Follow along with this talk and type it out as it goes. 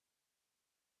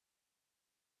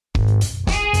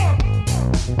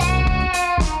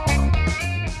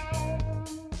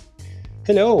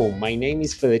Hello, my name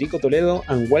is Federico Toledo,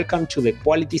 and welcome to the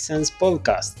Quality Sense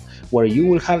podcast, where you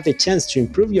will have the chance to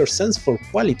improve your sense for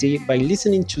quality by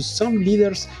listening to some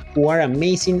leaders who are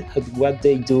amazing at what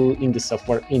they do in the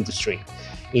software industry.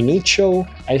 In each show,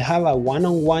 I'll have a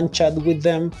one-on-one chat with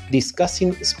them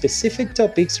discussing specific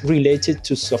topics related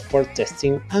to software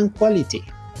testing and quality.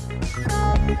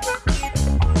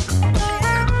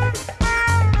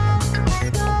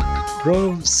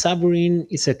 Rob Sabourin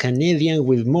is a Canadian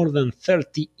with more than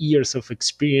 30 years of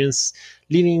experience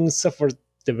leading software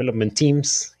development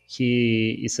teams.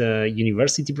 He is a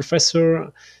university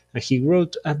professor, and he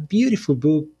wrote a beautiful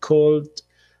book called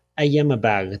I Am a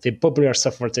Bug, the popular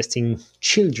software testing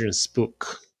children's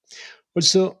book.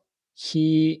 Also,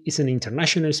 he is an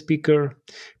international speaker,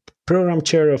 program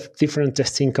chair of different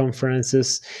testing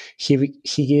conferences. He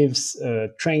gives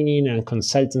training and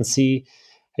consultancy.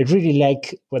 I really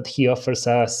like what he offers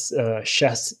us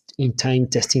just-in-time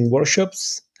testing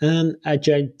workshops and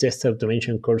agile test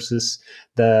automation courses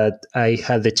that I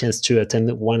had the chance to attend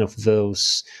one of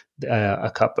those a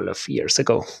couple of years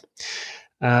ago.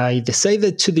 I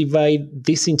decided to divide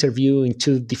this interview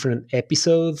into different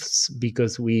episodes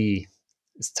because we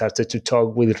started to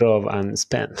talk with Rob and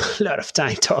spent a lot of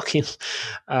time talking.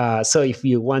 So if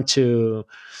you want to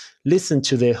listen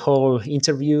to the whole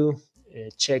interview,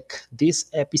 check this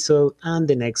episode and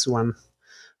the next one.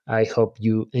 I hope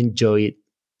you enjoy it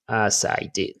as I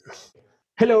did.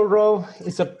 Hello, Rob.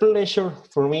 It's a pleasure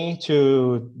for me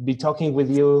to be talking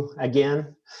with you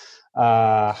again.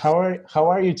 How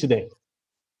are you today?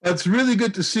 It's really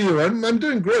good to see you. I'm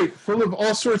doing great, full of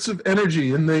all sorts of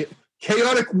energy. In the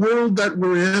chaotic world that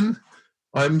we're in,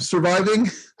 I'm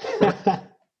surviving.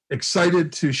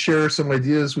 Excited to share some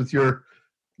ideas with your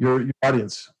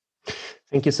audience.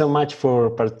 Thank you so much for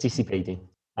participating.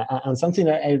 And something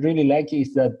I really like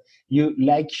is that you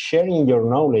like sharing your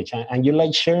knowledge and you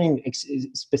like sharing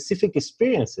specific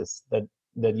experiences that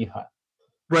you have.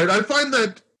 Right. I find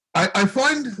that I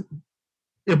find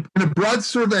in a broad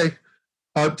survey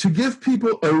to give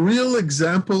people a real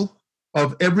example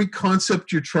of every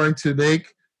concept you're trying to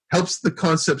make helps the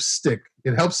concept stick.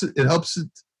 It helps it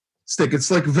stick. It's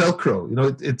like Velcro, you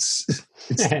know. It's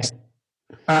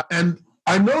and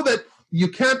I know that you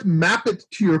can't map it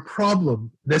to your problem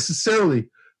necessarily,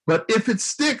 but if it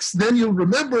sticks, then you'll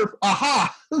remember,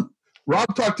 aha,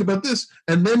 Rob talked about this,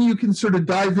 and then you can sort of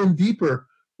dive in deeper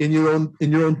in your own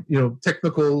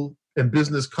technical and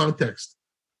business context.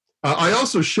 I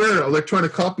also share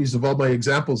electronic copies of all my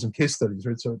examples and case studies,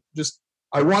 right? So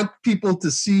I want people to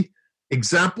see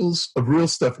examples of real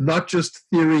stuff, not just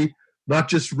theory, not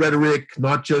just rhetoric,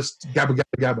 not just gabba.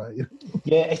 You know?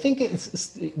 Yeah, I think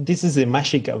this is the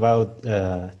magic about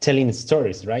telling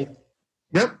stories, right?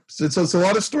 Yep, so it's a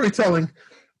lot of storytelling.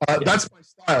 Yeah. That's my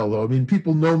style, though. I mean,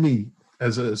 people know me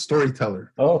as a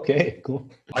storyteller. Okay, cool.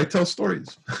 I tell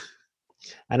stories.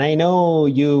 And I know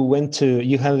you had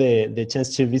the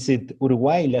chance to visit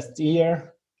Uruguay last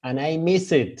year, and I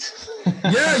miss it.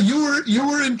 Yeah, you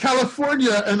were in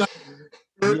California, and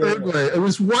Uruguay. It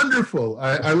was wonderful.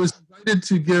 I was invited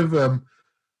to give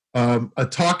a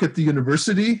talk at the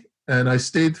university, and I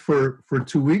stayed for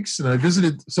 2 weeks, and I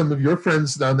visited some of your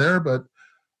friends down there, but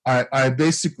I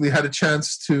basically had a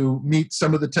chance to meet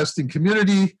some of the testing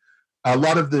community, a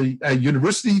lot of the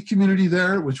university community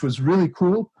there, which was really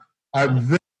cool. I'm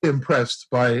very impressed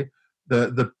by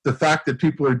the fact that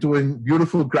people are doing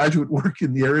beautiful graduate work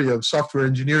in the area of software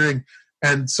engineering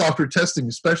and software testing,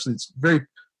 especially. It's very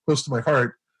close to my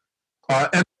heart.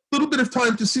 And a little bit of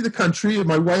time to see the country. And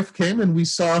my wife came, and we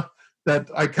saw that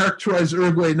I characterize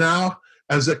Uruguay now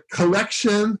as a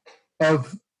collection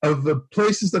of the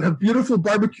places that have beautiful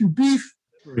barbecue beef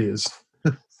areas.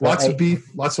 Lots of beef,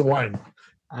 lots of wine.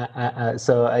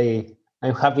 So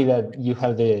I'm happy that you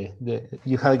had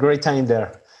you had a great time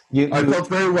there. I felt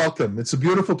very welcome. It's a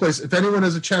beautiful place. If anyone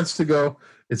has a chance to go,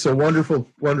 it's a wonderful,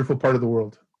 wonderful part of the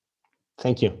world.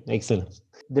 Thank you. Excellent.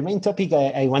 The main topic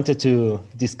I wanted to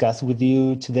discuss with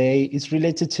you today is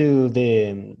related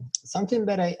to something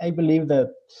that I believe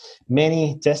that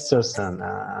many testers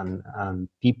and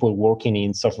people working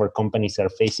in software companies are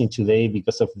facing today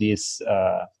because of this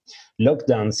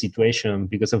lockdown situation,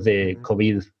 because of the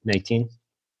COVID-19,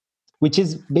 which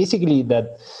is basically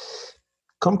that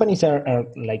companies are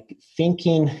like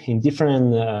thinking in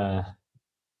different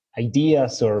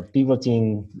ideas or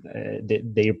pivoting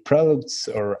their products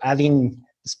or adding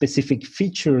specific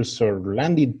features or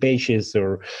landing pages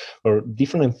or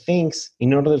different things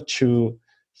in order to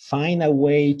find a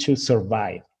way to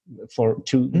survive,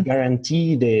 to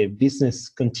guarantee the business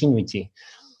continuity.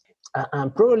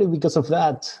 And probably because of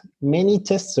that, many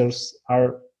testers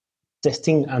are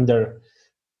testing under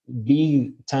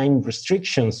big time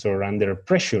restrictions or under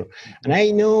pressure. And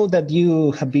I know that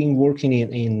you have been working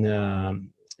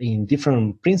in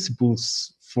different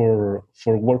principles for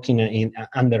working in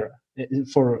under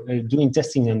for doing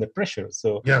testing under pressure.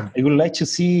 So Yeah. I would like to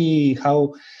see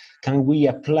how can we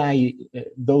apply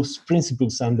those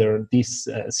principles under these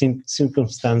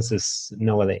circumstances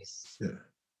nowadays.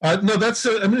 Yeah. No, that's.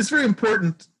 I mean, it's very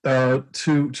important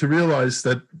to realize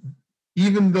that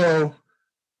even though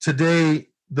today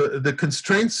the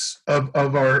constraints of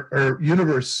our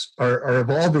universe are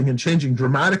evolving and changing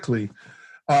dramatically,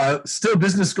 still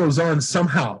business goes on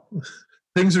somehow.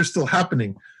 Things are still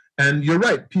happening. And you're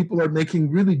right, people are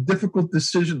making really difficult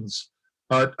decisions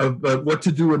of what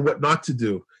to do and what not to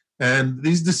do. And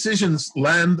these decisions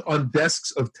land on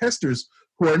desks of testers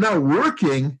who are now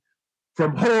working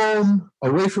from home,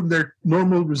 away from their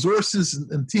normal resources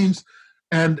and teams,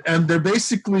 and they're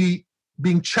basically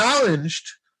being challenged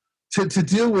to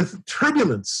deal with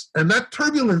turbulence. And that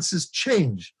turbulence is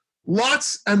change,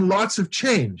 lots and lots of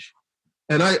change.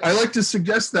 And I like to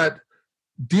suggest that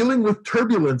dealing with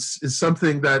turbulence is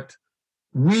something that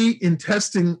we in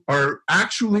testing are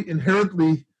actually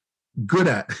inherently good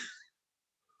at.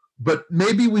 But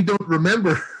maybe we don't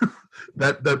remember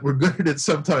that we're good at it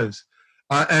sometimes.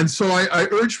 And so I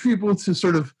urge people to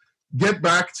sort of get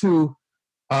back to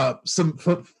some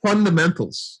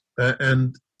fundamentals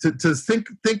and to think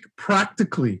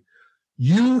practically.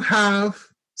 You have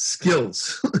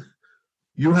skills,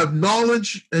 you have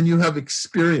knowledge, and you have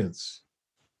experience.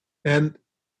 And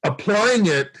applying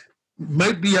it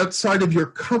might be outside of your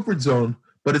comfort zone,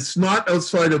 but it's not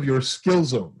outside of your skill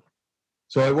zone.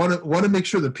 So I want to make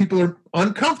sure that people are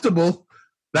uncomfortable.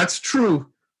 That's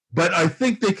true, but I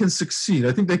think they can succeed.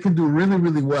 I think they can do really,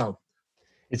 really well.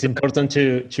 It's important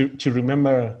to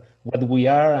remember what we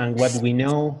are and what we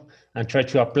know, and try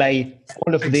to apply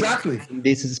all of exactly.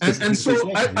 this specific and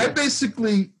so I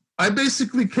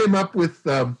basically came up with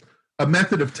a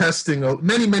method of testing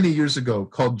many years ago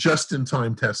called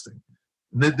just-in-time testing.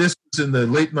 This was in the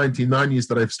late 1990s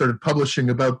that I started publishing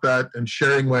about that and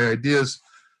sharing my ideas.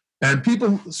 And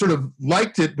people sort of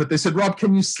liked it, but they said, Rob,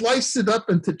 can you slice it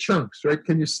up into chunks, right?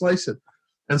 Can you slice it?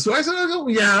 And so I said, oh,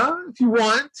 yeah, if you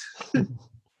want.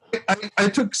 I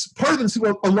took part of it and said,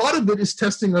 well, a lot of it is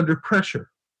testing under pressure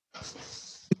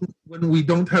when we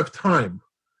don't have time.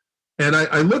 And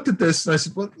I looked at this and I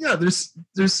said, well, yeah,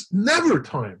 there's never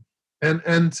time.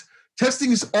 And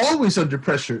testing is always under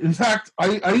pressure. In fact,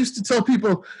 I used to tell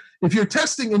people, if you're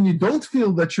testing and you don't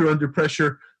feel that you're under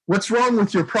pressure, what's wrong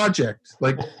with your project?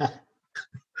 Like,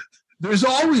 there's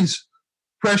always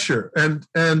pressure.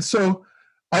 And so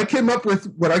I came up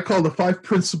with what I call the 5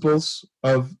 principles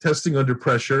of testing under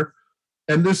pressure.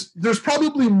 And there's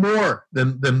probably more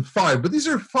than 5, but these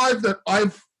are 5 that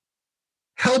I've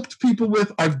helped people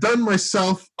with. I've done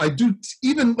myself. I do,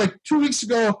 even like 2 weeks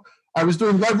ago, I was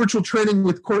doing live virtual training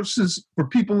with courses for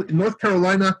people in North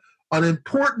Carolina on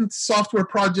important software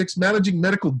projects, managing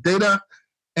medical data.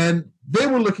 And they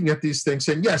were looking at these things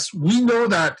saying, yes, we know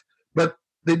that, but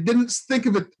they didn't think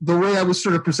of it the way I was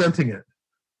sort of presenting it.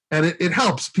 And it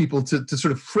helps people to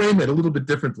sort of frame it a little bit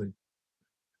differently.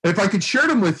 If I could share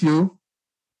them with you,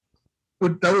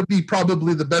 that would be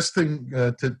probably the best thing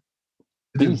to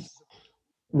do.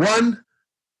 1,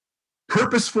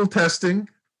 purposeful testing.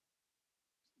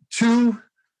 2,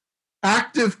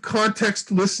 active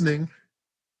context listening.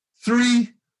 3,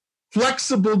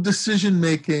 flexible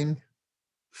decision-making.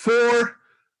 4,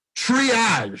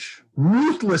 triage,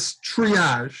 ruthless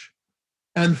triage.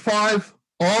 And 5,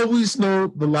 always know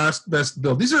the last best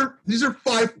build. These are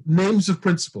 5 names of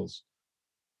principles,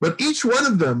 but each one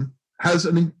of them has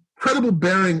an incredible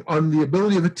bearing on the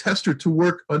ability of a tester to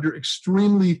work under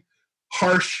extremely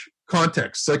harsh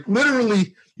contexts. Like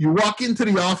literally, you walk into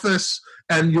the office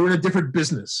and you're in a different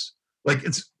business. Like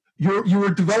you were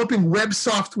developing web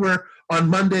software on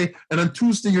Monday, and on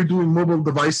Tuesday you're doing mobile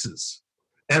devices,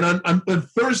 and on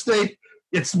Thursday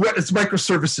it's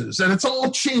microservices, and it's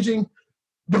all changing.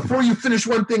 Before you finish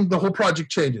one thing, the whole project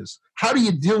changes. How do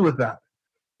you deal with that?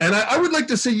 And I would like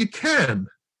to say you can,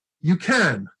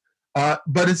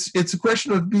 but it's a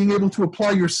question of being able to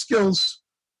apply your skills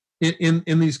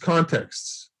in these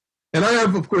contexts. And I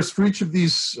have, of course, for each of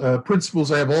these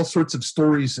principles, I have all sorts of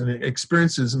stories and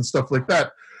experiences and stuff like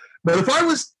that. But if I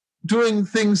was doing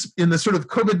things in the sort of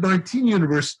COVID-19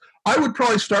 universe, I would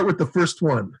probably start with the first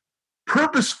one,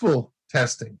 purposeful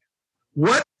testing.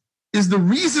 What is the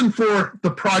reason for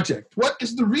the project? What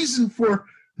is the reason for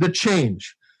the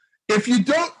change? If you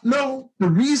don't know the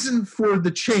reason for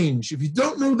the change, if you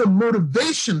don't know the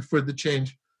motivation for the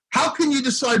change, how can you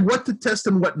decide what to test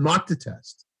and what not to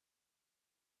test?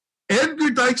 Edgar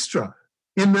Dijkstra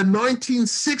in the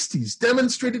 1960s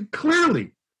demonstrated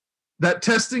clearly that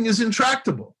testing is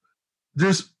intractable.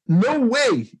 There's no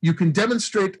way you can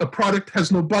demonstrate a product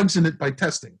has no bugs in it by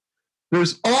testing.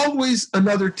 There's always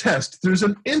another test. There's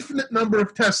an infinite number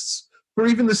of tests for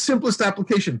even the simplest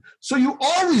application. So you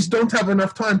always don't have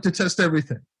enough time to test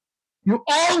everything. You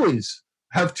always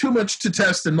have too much to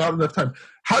test and not enough time.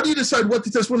 How do you decide what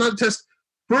to test, what not to test?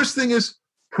 First thing is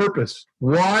purpose.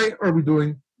 Why are we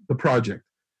doing the project?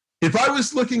 If I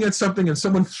was looking at something and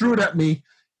someone threw it at me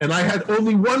and I had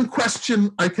only one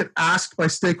question I could ask my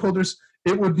stakeholders,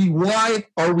 it would be, why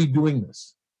are we doing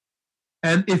this?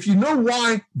 And if you know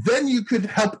why, then you could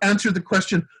help answer the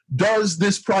question, does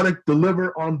this product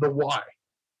deliver on the why?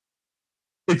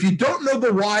 If you don't know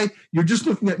the why, you're just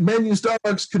looking at menus,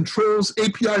 dialogues, controls,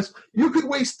 APIs, you could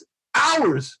waste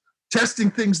hours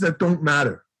testing things that don't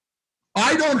matter.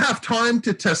 I don't have time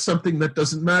to test something that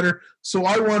doesn't matter, so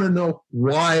I want to know,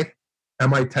 why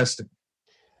am I testing?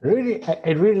 Really,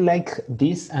 I really like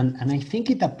this, and I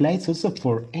think it applies also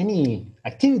for any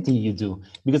activity you do.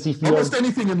 Because if you almost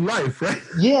anything in life, right?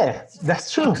 Yeah,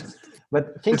 that's true.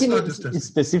 But thinking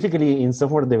specifically in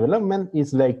software development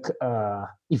is like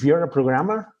if you're a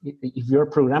programmer, if you're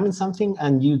programming something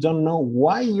and you don't know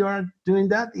why you are doing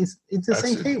that, it's the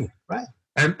same thing, right?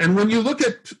 And when you look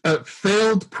at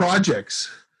failed projects,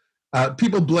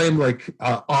 people blame like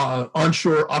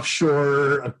onshore,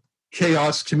 offshore,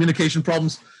 chaos, communication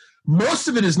problems. Most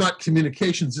of it is not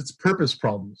communications, it's purpose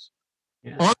problems.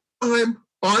 Yeah. On time,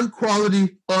 on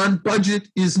quality, on budget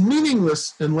is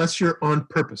meaningless unless you're on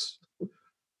purpose.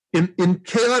 In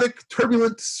chaotic,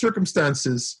 turbulent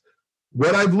circumstances,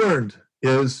 what I've learned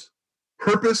is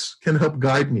purpose can help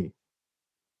guide me.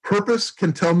 Purpose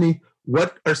can tell me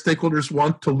what our stakeholders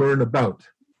want to learn about.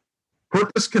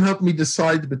 Purpose can help me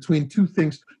decide between two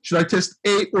things. Should I test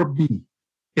A or B?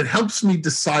 It helps me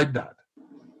decide that.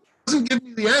 It doesn't give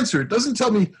me the answer. It doesn't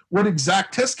tell me what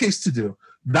exact test case to do.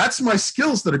 That's my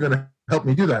skills that are going to help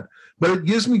me do that. But it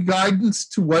gives me guidance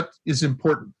to what is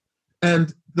important.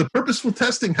 And the purposeful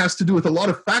testing has to do with a lot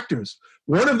of factors.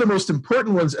 One of the most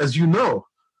important ones, as you know,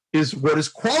 is what is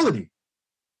quality.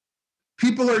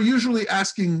 People are usually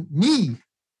asking me,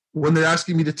 when they're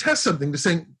asking me to test something, they're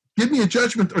saying, give me a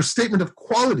judgment or statement of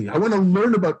quality. I want to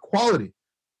learn about quality.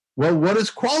 Well, what is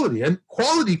quality? And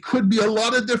quality could be a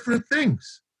lot of different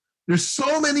things. There's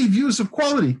so many views of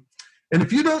quality. And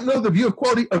if you don't know the view of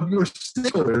quality of your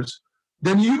stakeholders,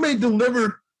 then you may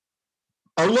deliver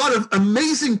a lot of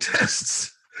amazing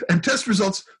tests and test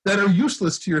results that are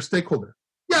useless to your stakeholder.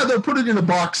 Yeah, they'll put it in a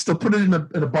box, they'll put it in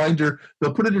a binder,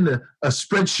 they'll put it in a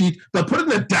spreadsheet, they'll put it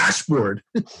in a dashboard.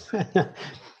 Who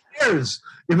cares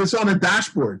if it's on a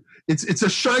dashboard? It's a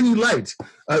shiny light.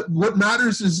 What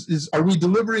matters is are we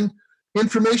delivering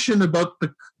information about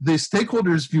the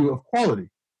stakeholder's view of quality?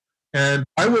 And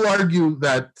I will argue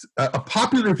that a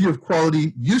popular view of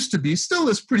quality used to be, still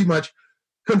is pretty much,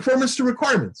 conformance to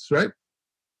requirements, right?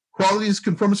 Quality is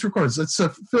conformance to requirements. That's a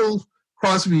Phil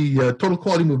Crosby Total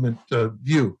Quality Movement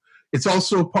view. It's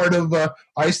also part of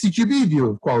ISTQB view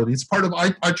of quality. It's part of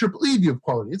IEEE view of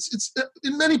quality. It's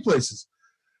in many places.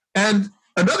 And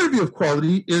another view of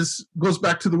quality goes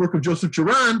back to the work of Joseph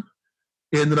Juran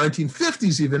in the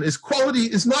 1950s even, is quality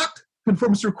is not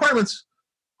conformance to requirements.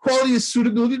 Quality is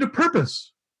suitability to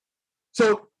purpose.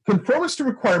 So conformance to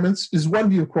requirements is one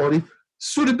view of quality.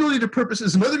 Suitability to purpose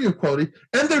is another view of quality,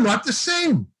 and they're not the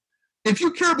same. If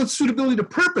you care about suitability to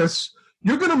purpose,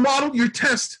 you're going to model your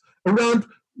test around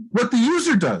what the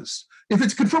user does. If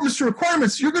it's conformance to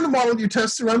requirements, you're going to model your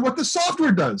tests around what the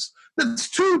software does. That's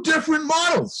two different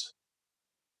models.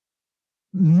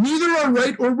 Neither are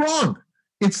right or wrong.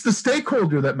 It's the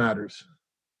stakeholder that matters.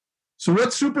 So what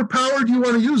superpower do you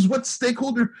want to use? What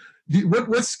stakeholder,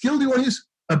 what skill do you want to use?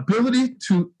 Ability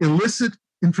to elicit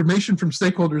information from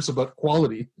stakeholders about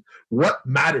quality. What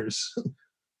matters?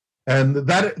 And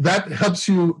that helps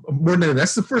you more than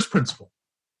that's the first principle.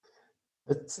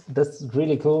 That's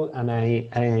really cool, and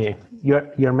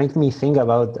you're making me think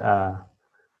about a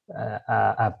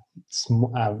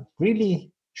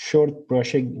really short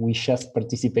project we just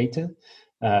participated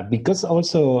because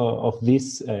also of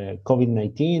this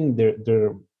COVID-19.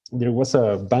 There was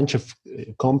a bunch of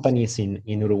companies in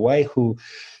Uruguay who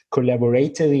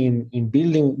collaborated in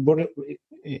building.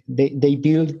 They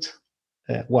built.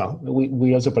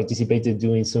 We also participated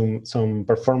doing some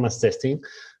performance testing.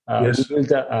 Yes. We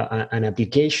built an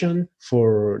application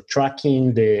for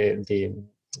tracking the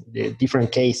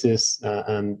different cases,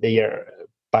 and they are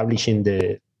publishing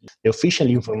the official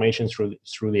information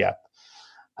through the app.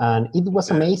 And it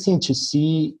was amazing to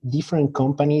see different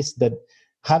companies that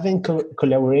having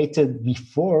collaborated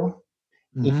before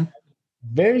in a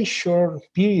very short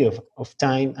period of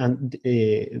time, and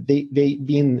they've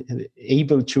been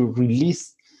able to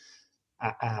release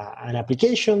an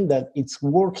application that it's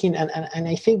working. And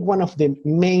I think one of the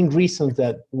main reasons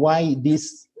that why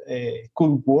this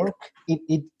could work,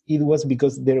 it was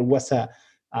because there was a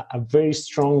very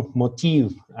strong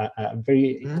motive, a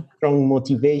very strong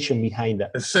motivation behind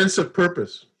that. A sense of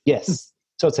purpose. Yes,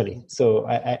 totally. So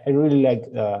I really like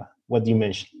what you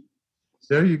mentioned.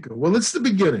 There you go. Well, it's the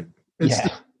beginning.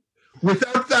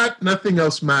 Without that, nothing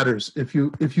else matters. If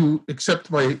you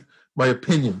accept my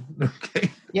opinion,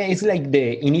 okay? Yeah, it's like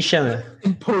the initial.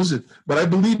 Impose it, but I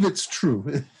believe it's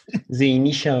true. The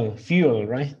initial fuel,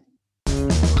 right?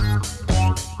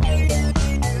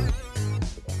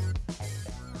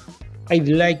 I'd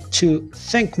like to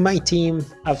thank my team,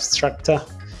 Abstracta,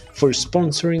 for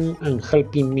sponsoring and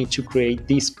helping me to create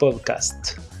this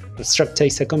podcast. Abstracta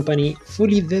is a company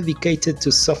fully dedicated to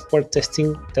software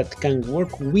testing that can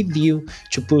work with you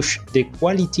to push the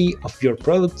quality of your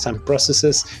products and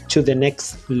processes to the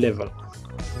next level.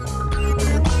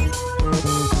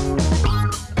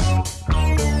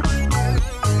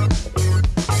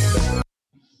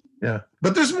 Yeah,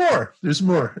 but there's more. There's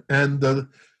more, and the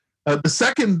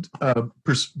second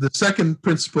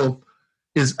principle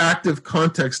is active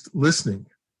context listening.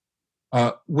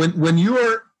 When you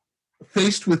are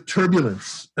faced with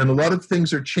turbulence and a lot of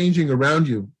things are changing around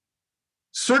you,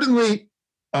 certainly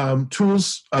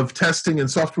tools of testing and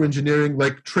software engineering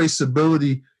like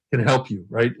traceability can help you,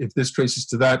 right? If this traces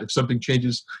to that, if something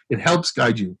changes, it helps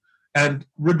guide you. And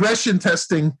regression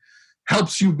testing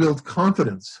helps you build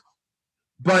confidence.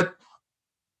 But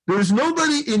there's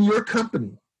nobody in your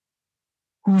company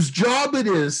whose job it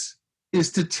is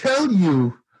to tell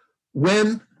you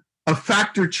when a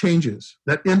factor changes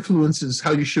that influences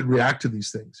how you should react to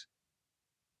these things.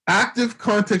 Active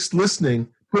context listening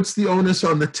puts the onus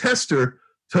on the tester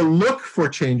to look for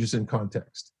changes in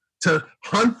context, to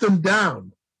hunt them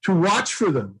down, to watch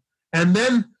for them, and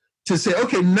then to say,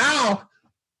 okay, now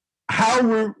how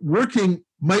we're working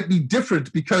might be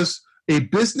different because a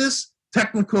business,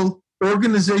 technical,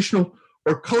 organizational,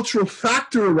 or cultural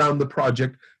factor around the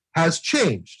project has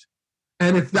changed.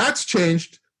 And if that's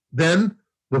changed, then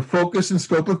the focus and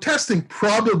scope of testing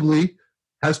probably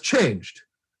has changed.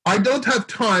 I don't have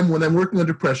time when I'm working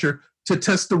under pressure to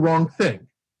test the wrong thing.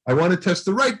 I want to test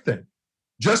the right thing.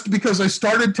 Just because I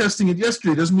started testing it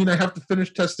yesterday doesn't mean I have to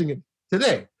finish testing it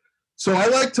today. So I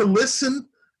like to listen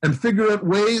and figure out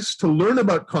ways to learn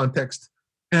about context.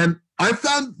 And I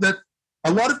found that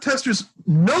a lot of testers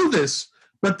know this,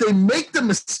 but they make the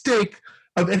mistake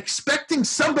of expecting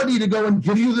somebody to go and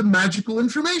give you the magical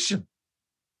information.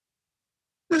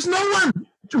 There's no one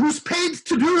who's paid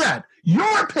to do that.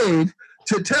 You're paid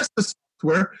to test the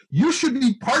software. You should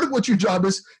be, part of what your job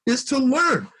is to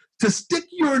learn, to stick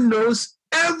your nose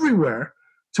everywhere,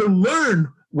 to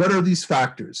learn what are these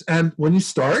factors. And when you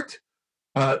start,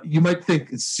 you might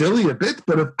think it's silly a bit,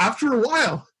 but after a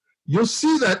while, you'll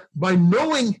see that by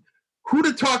knowing who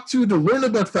to talk to learn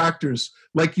about factors,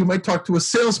 like you might talk to a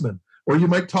salesman, or you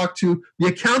might talk to the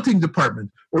accounting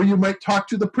department, or you might talk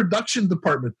to the production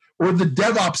department, or the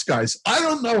DevOps guys. I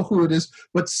don't know who it is,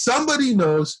 but somebody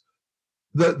knows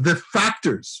the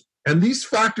factors, and these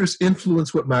factors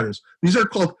influence what matters. These are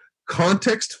called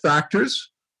context factors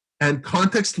and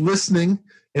context listening,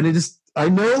 and it is, I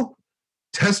know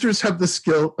testers have the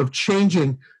skill of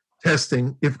changing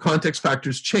testing if context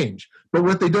factors change, but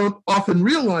what they don't often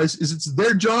realize is it's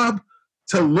their job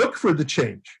to look for the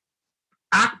change.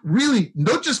 Really,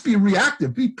 don't just be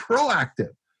reactive, be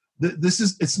proactive.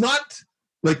 It's not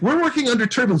like we're working under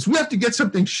turbulence. We have to get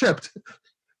something shipped.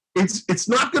 It's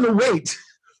not going to wait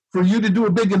for you to do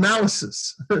a big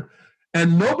analysis.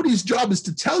 And nobody's job is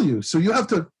to tell you. So you have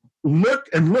to look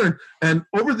and learn. And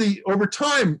over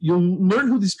time, you'll learn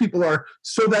who these people are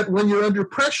so that when you're under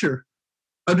pressure,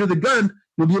 under the gun,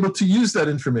 you'll be able to use that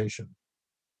information.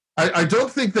 I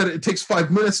don't think that it takes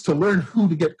 5 minutes to learn who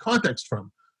to get context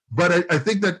from. But I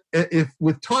think that if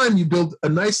with time you build a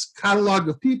nice catalog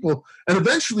of people, and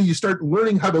eventually you start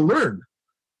learning how to learn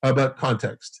about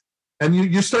context, and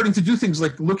you're starting to do things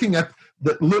like look at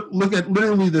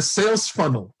literally the sales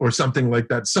funnel or something like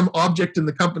that, some object in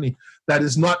the company that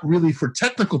is not really for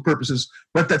technical purposes,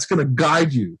 but that's going to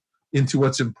guide you into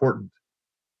what's important.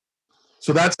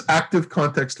 So that's active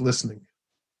context listening.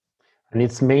 And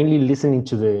it's mainly listening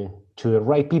to the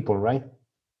right people, right?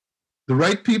 The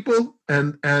right people,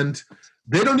 and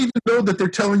they don't even know that they're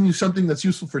telling you something that's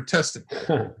useful for testing.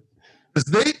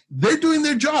 Because they're doing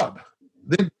their job.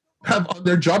 They have on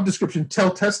their job description,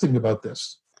 tell testing about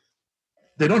this.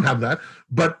 They don't have that.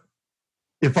 But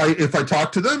if I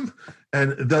talk to them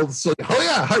and they'll say, oh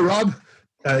yeah, hi Rob,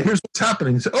 here's what's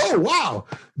happening. Say, oh wow,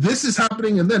 this is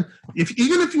happening. And then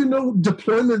even if you know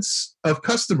deployments of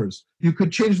customers, you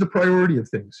could change the priority of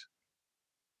things.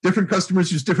 Different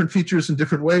customers use different features in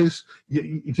different ways.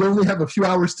 If you only have a few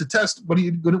hours to test, what are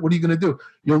you going to do?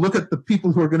 You'll look at the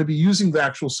people who are going to be using the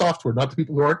actual software, not the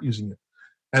people who aren't using it.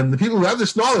 And the people who have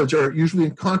this knowledge are usually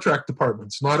in contract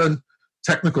departments, not in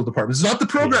technical departments. It's not the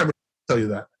programmer to tell you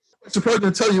that. It's the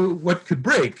programmer to tell you what could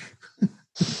break.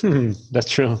 That's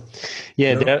true.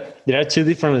 Yeah, you know? there are two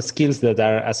different skills that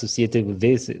are associated with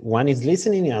this. One is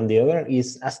listening, and the other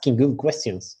is asking good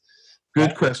questions.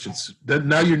 Good questions. Then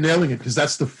now you're nailing it, because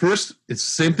that's the first. It's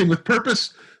the same thing with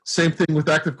purpose, same thing with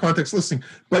active context listening.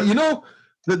 But you know,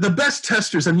 the best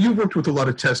testers, and you've worked with a lot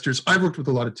of testers, I've worked with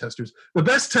a lot of testers. The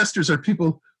best testers are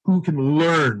people who can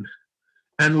learn.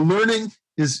 And learning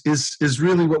is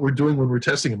really what we're doing when we're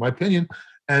testing, in my opinion.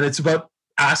 And it's about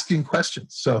asking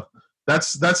questions. So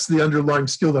that's the underlying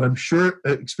skill that I'm sure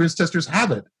experienced testers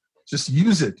have it. Just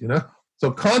use it, you know?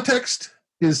 So context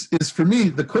is for me,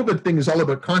 the COVID thing is all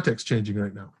about context changing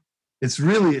right now. It's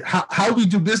really how we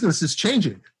do business is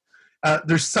changing.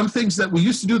 There's some things that we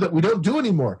used to do that we don't do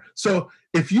anymore. So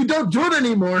if you don't do it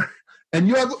anymore and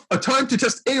you have a time to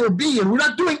test A or B and we're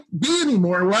not doing B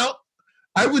anymore, well,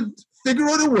 I would figure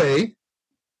out a way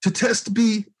to test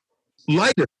B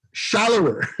lighter,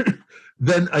 shallower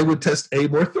than I would test A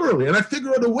more thoroughly. And I figure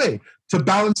out a way to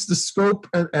balance the scope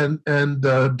and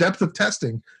depth of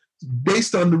testing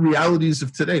based on the realities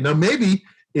of today. Now, maybe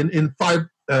in 5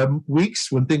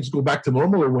 weeks, when things go back to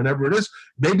normal or whenever it is,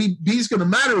 maybe B is going to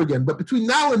matter again. But between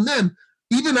now and then,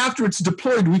 even after it's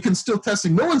deployed, we can still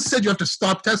testing. No one said you have to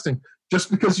stop testing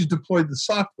just because you deployed the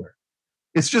software.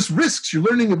 It's just risks you're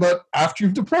learning about after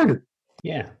you've deployed it.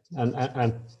 Yeah,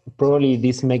 and probably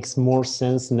this makes more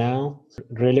sense now.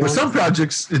 For some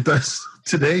projects, it does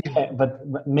today. Yeah, but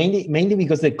mainly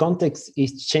because the context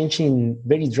is changing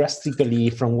very drastically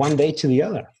from one day to the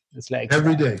other. It's like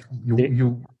every day.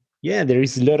 Yeah, there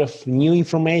is a lot of new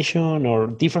information or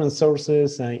different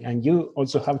sources, and you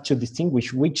also have to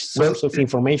distinguish which source of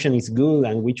information is good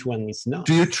and which one is not.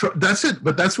 That's it.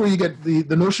 But that's where you get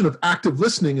the notion of active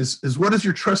listening is what is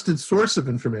your trusted source of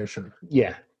information?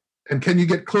 Yeah. And can you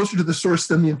get closer to the source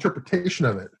than the interpretation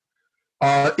of it?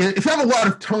 If you have a lot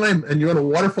of time and you're on a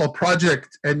waterfall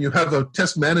project and you have a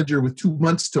test manager with 2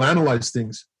 months to analyze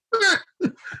things,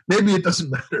 maybe it doesn't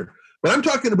matter. But I'm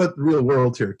talking about the real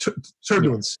world here,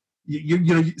 turbulence. You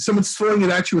know, someone's throwing it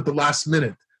at you at the last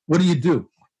minute. What do? You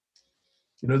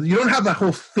know, you don't have that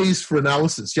whole phase for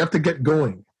analysis. You have to get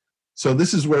going. So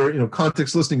this is where, you know,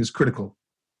 context listening is critical.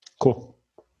 Cool.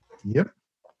 Yep.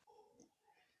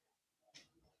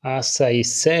 As I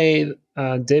said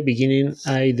at the beginning,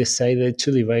 I decided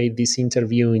to divide this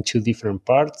interview into different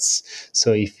parts.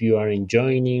 So if you are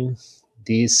enjoying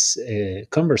this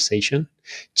conversation,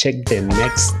 check the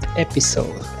next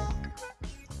episode.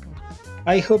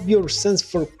 I hope your sense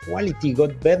for quality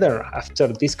got better after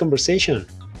this conversation.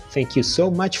 Thank you so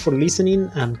much for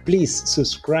listening, and please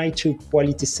subscribe to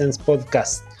Quality Sense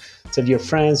Podcast. Tell your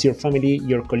friends, your family,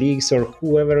 your colleagues, or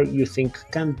whoever you think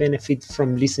can benefit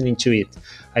from listening to it.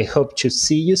 I hope to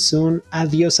see you soon.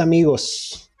 Adios,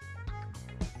 amigos.